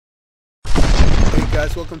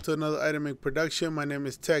guys, welcome to another item in production. My name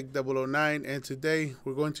is Tech009 and today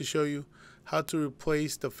we're going to show you how to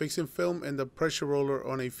replace the fixing film and the pressure roller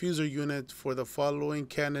on a fuser unit for the following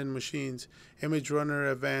Canon machines: Image Runner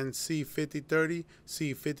Advanced C5030,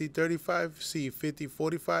 C5035,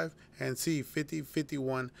 C5045, and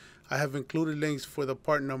C5051. I have included links for the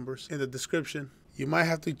part numbers in the description. You might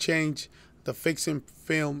have to change the fixing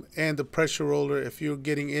film and the pressure roller if you're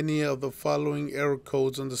getting any of the following error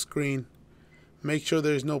codes on the screen. Make sure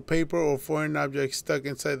there's no paper or foreign objects stuck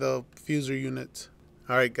inside the fuser unit.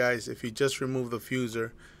 Alright guys, if you just remove the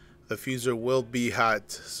fuser will be hot,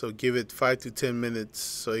 so give it 5 to 10 minutes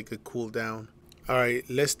so it could cool down. Alright,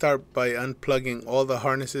 let's start by unplugging all the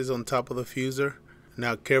harnesses on top of the fuser.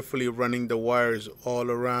 Now carefully running the wires all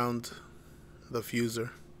around the fuser.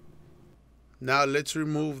 Now let's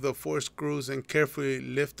remove the 4 screws and carefully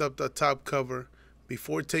lift up the top cover.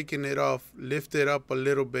 Before taking it off, lift it up a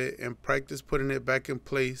little bit and practice putting it back in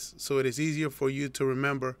place so it is easier for you to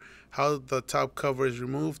remember how the top cover is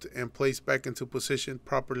removed and placed back into position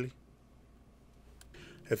properly.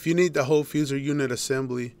 If you need the whole fuser unit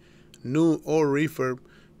assembly, new or refurb,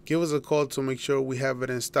 give us a call to make sure we have it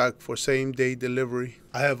in stock for same-day delivery.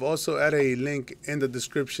 I have also added a link in the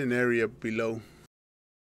description area below.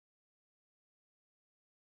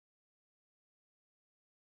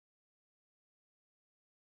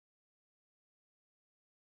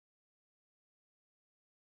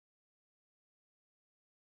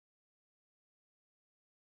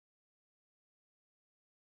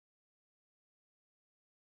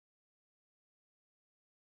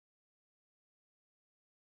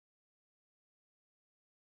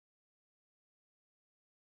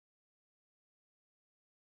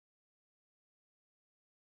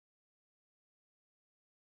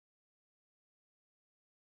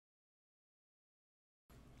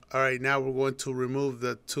 Alright, now we're going to remove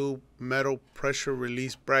the 2 metal pressure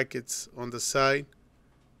release brackets on the side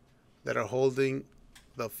that are holding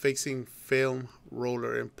the fixing film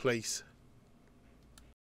roller in place.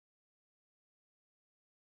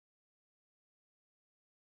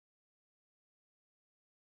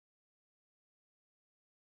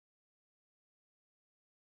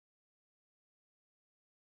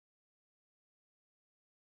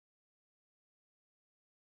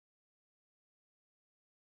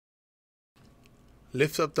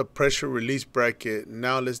 Lift up the pressure release bracket.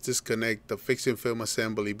 Now let's disconnect the fixing film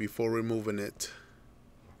assembly before removing it.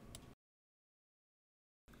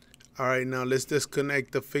 Alright, now let's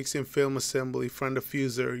disconnect the fixing film assembly from the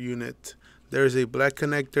fuser unit. There is a black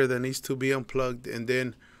connector that needs to be unplugged, and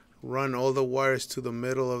then run all the wires to the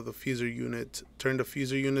middle of the fuser unit. Turn the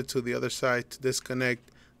fuser unit to the other side to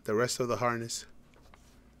disconnect the rest of the harness.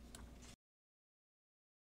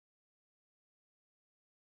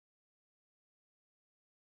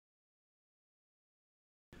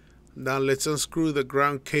 Now let's unscrew the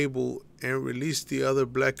ground cable and release the other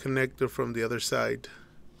black connector from the other side.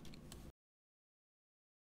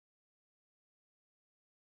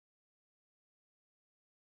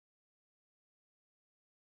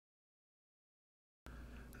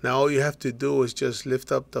 Now all you have to do is just lift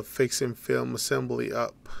up the fixing film assembly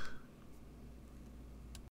up.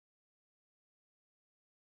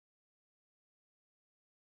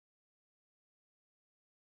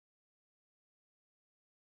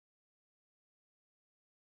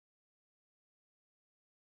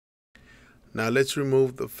 Now let's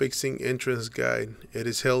remove the fixing entrance guide. It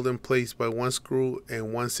is held in place by 1 screw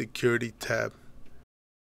and 1 security tab.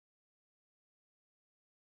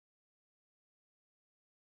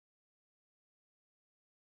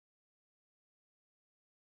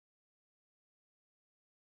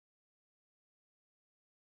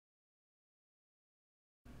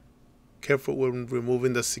 Careful when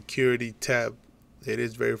removing the security tab. It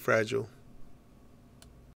is very fragile.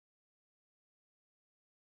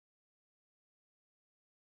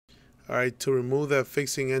 Alright, to remove that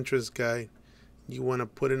fixing entrance guide, you want to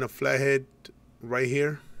put in a flathead right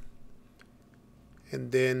here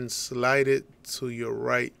and then slide it to your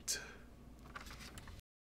right.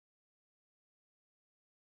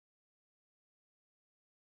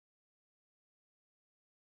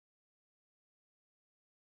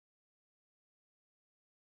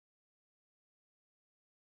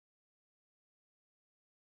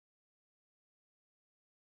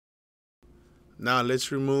 Now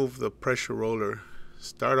let's remove the pressure roller.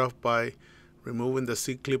 Start off by removing the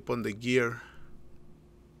C-clip on the gear.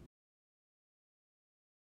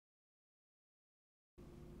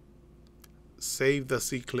 Save the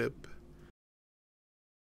C-clip.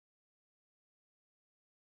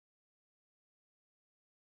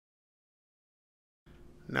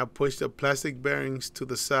 Now push the plastic bearings to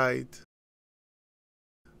the side.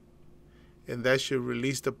 and that should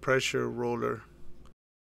release the pressure roller.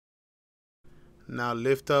 Now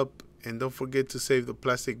lift up and don't forget to save the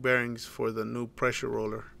plastic bearings for the new pressure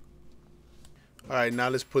roller. Alright, now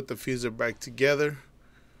let's put the fuser back together.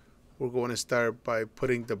 We're going to start by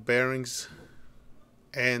putting the bearings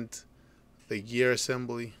and the gear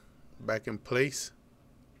assembly back in place.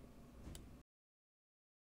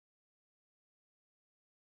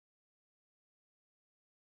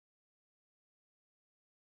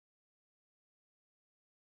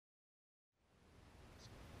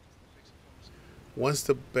 Once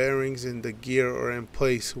the bearings and the gear are in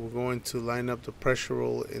place, we're going to line up the pressure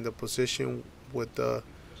roll in the position with the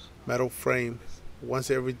metal frame.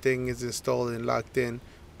 Once everything is installed and locked in,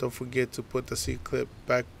 don't forget to put the C-clip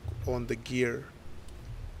back on the gear.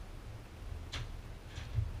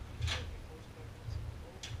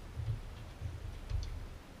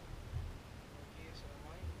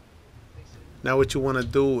 Now what you want to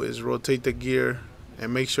do is rotate the gear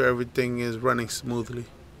and make sure everything is running smoothly.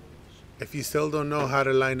 If you still don't know how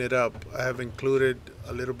to line it up, I have included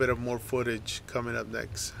a little bit of more footage coming up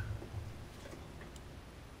next.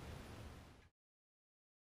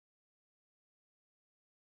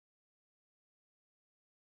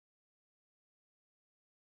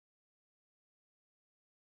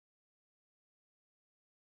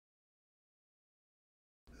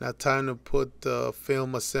 Now time to put the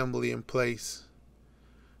film assembly in place.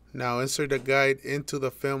 Now insert the guide into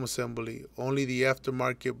the film assembly. Only the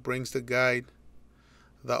aftermarket brings the guide.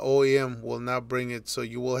 The OEM will not bring it, so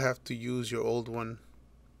you will have to use your old one.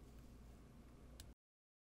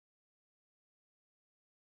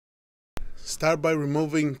 Start by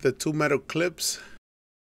removing the two metal clips.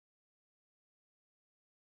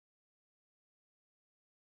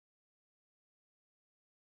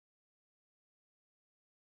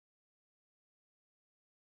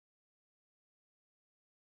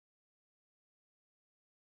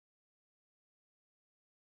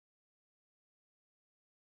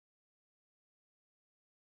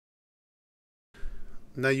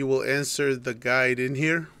 Now you will insert the guide in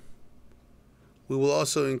here. We will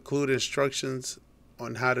also include instructions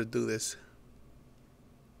on how to do this.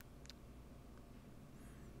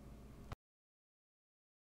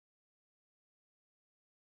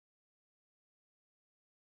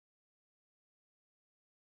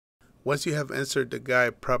 Once you have inserted the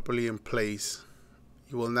guide properly in place,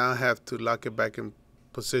 you will now have to lock it back in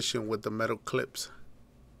position with the metal clips.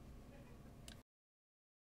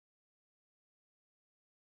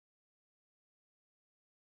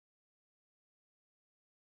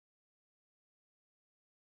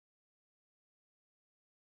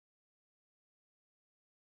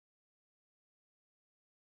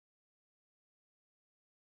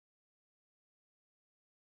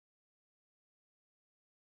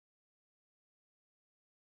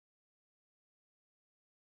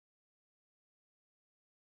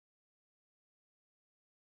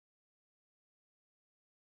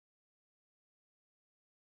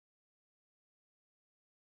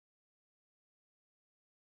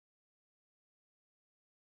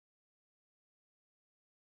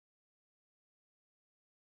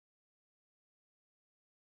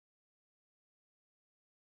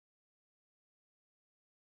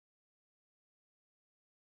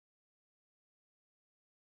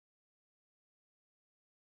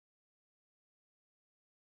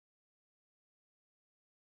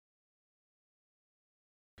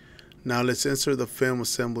 Now let's insert the film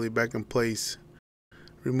assembly back in place.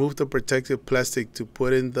 Remove the protective plastic to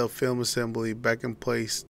put in the film assembly back in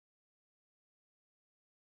place.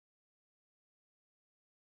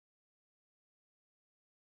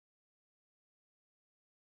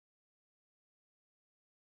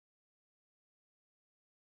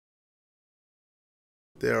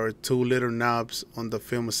 There are two little knobs on the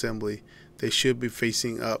film assembly. They should be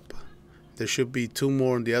facing up. There should be two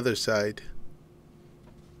more on the other side.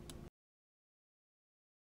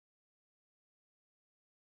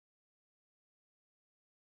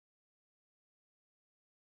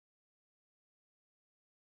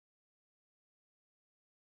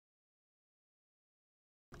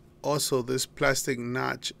 Also, this plastic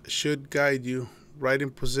notch should guide you right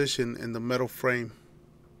in position in the metal frame.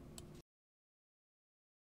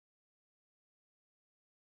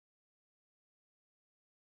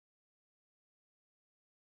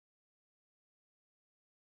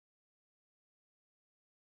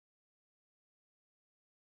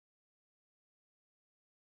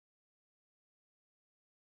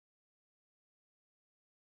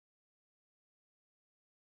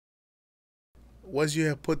 Once you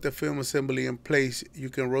have put the film assembly in place, you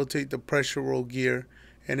can rotate the pressure roll gear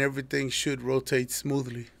and everything should rotate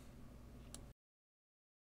smoothly.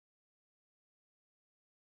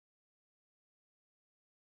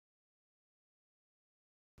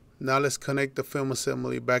 Now let's connect the film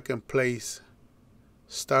assembly back in place.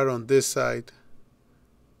 Start on this side.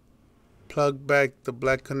 Plug back the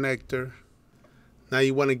black connector. Now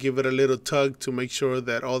you want to give it a little tug to make sure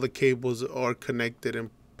that all the cables are connected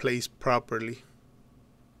in place properly.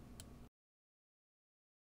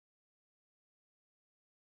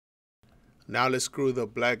 Now let's screw the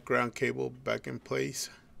black ground cable back in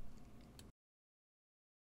place.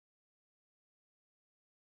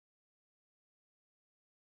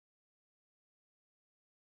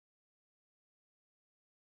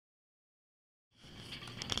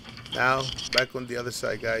 Now back on the other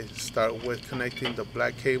side, guys. Start with connecting the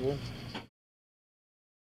black cable.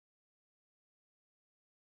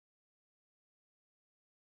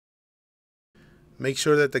 Make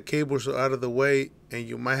sure that the cables are out of the way, and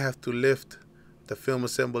you might have to lift the film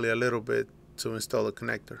assembly a little bit to install the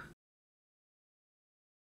connector.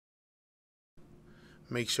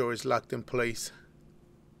 Make sure it's locked in place.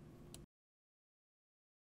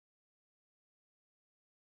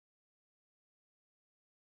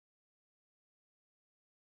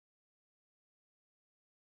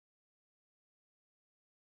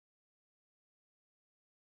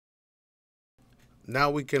 Now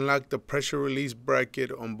we can lock the pressure release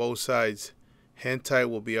bracket on both sides. Hand tight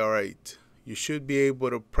will be alright. You should be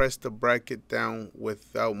able to press the bracket down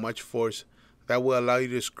without much force. That will allow you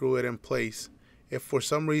to screw it in place. If for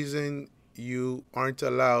some reason you aren't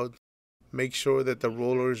allowed, make sure that the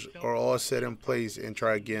rollers are all set in place and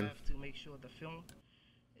try again. You have to make sure the film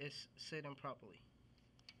is sitting properly.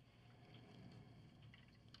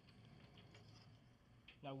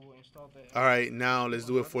 Now we'll install the... Alright, now let's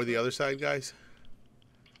do it for the other side, guys.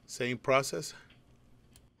 Same process.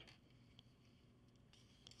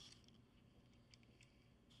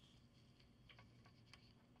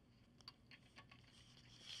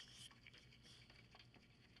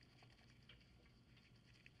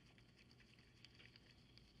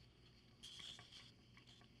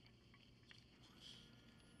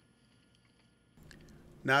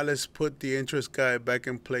 Now let's put the interest guide back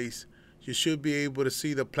in place. You should be able to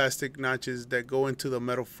see the plastic notches that go into the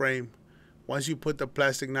metal frame. Once you put the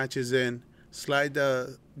plastic notches in, slide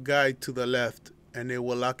the guide to the left and it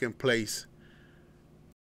will lock in place.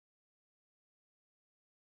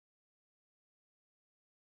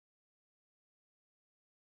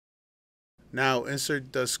 Now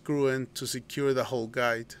insert the screw in to secure the whole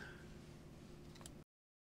guide.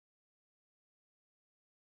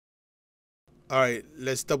 Alright,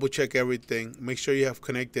 let's double check everything. Make sure you have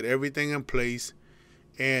connected everything in place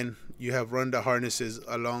and you have run the harnesses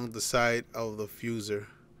along the side of the fuser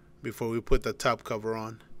before we put the top cover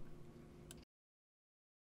on.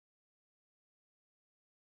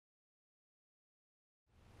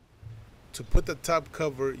 To put the top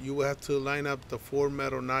cover, you will have to line up the 4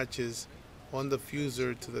 metal notches on the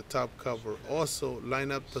fuser to the top cover. Also,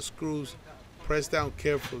 line up the screws, press down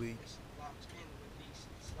carefully.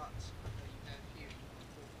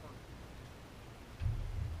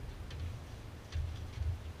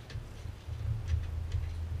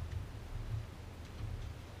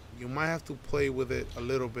 You might have to play with it a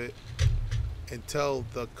little bit until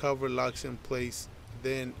the cover locks in place,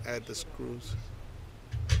 then add the screws.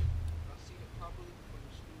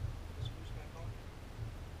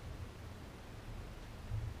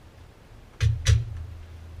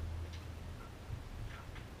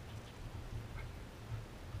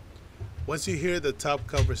 Once you hear the top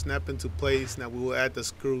cover snap into place, now we will add the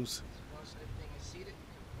screws. Once everything is seated, you can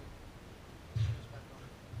put the screws back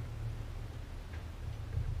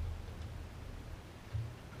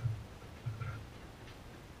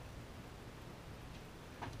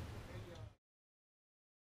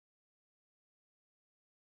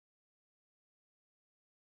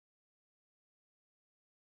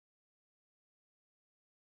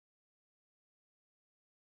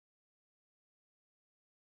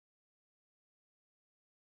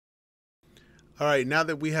Alright, now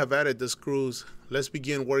that we have added the screws, let's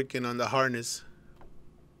begin working on the harness.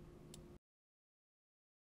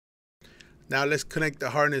 Now let's connect the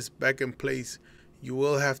harness back in place. You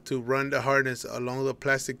will have to run the harness along the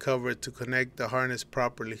plastic cover to connect the harness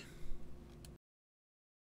properly.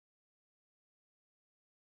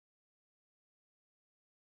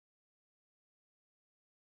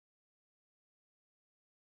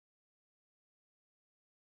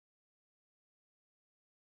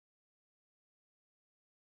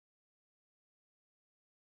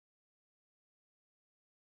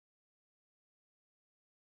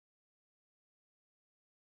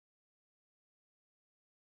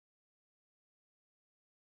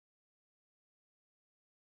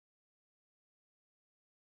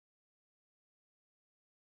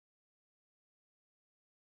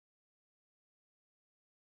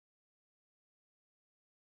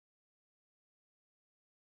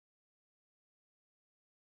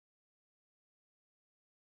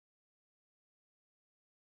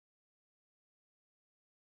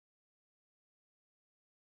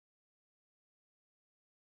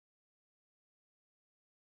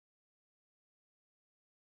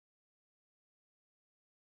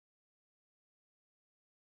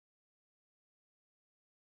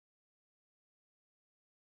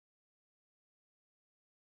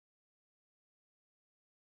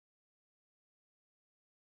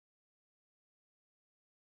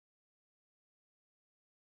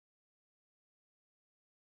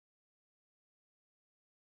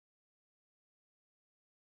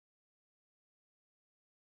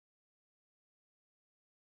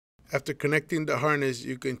 After connecting the harness,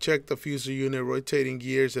 you can check the fuser unit rotating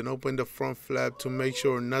gears and open the front flap to make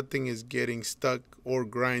sure nothing is getting stuck or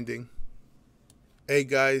grinding. Hey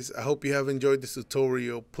guys, I hope you have enjoyed this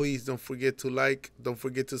tutorial. Please don't forget to like, don't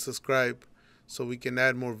forget to subscribe so we can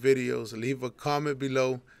add more videos. Leave a comment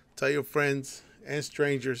below, tell your friends and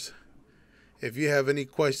strangers. If you have any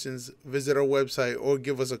questions, visit our website or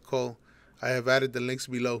give us a call. I have added the links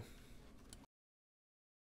below.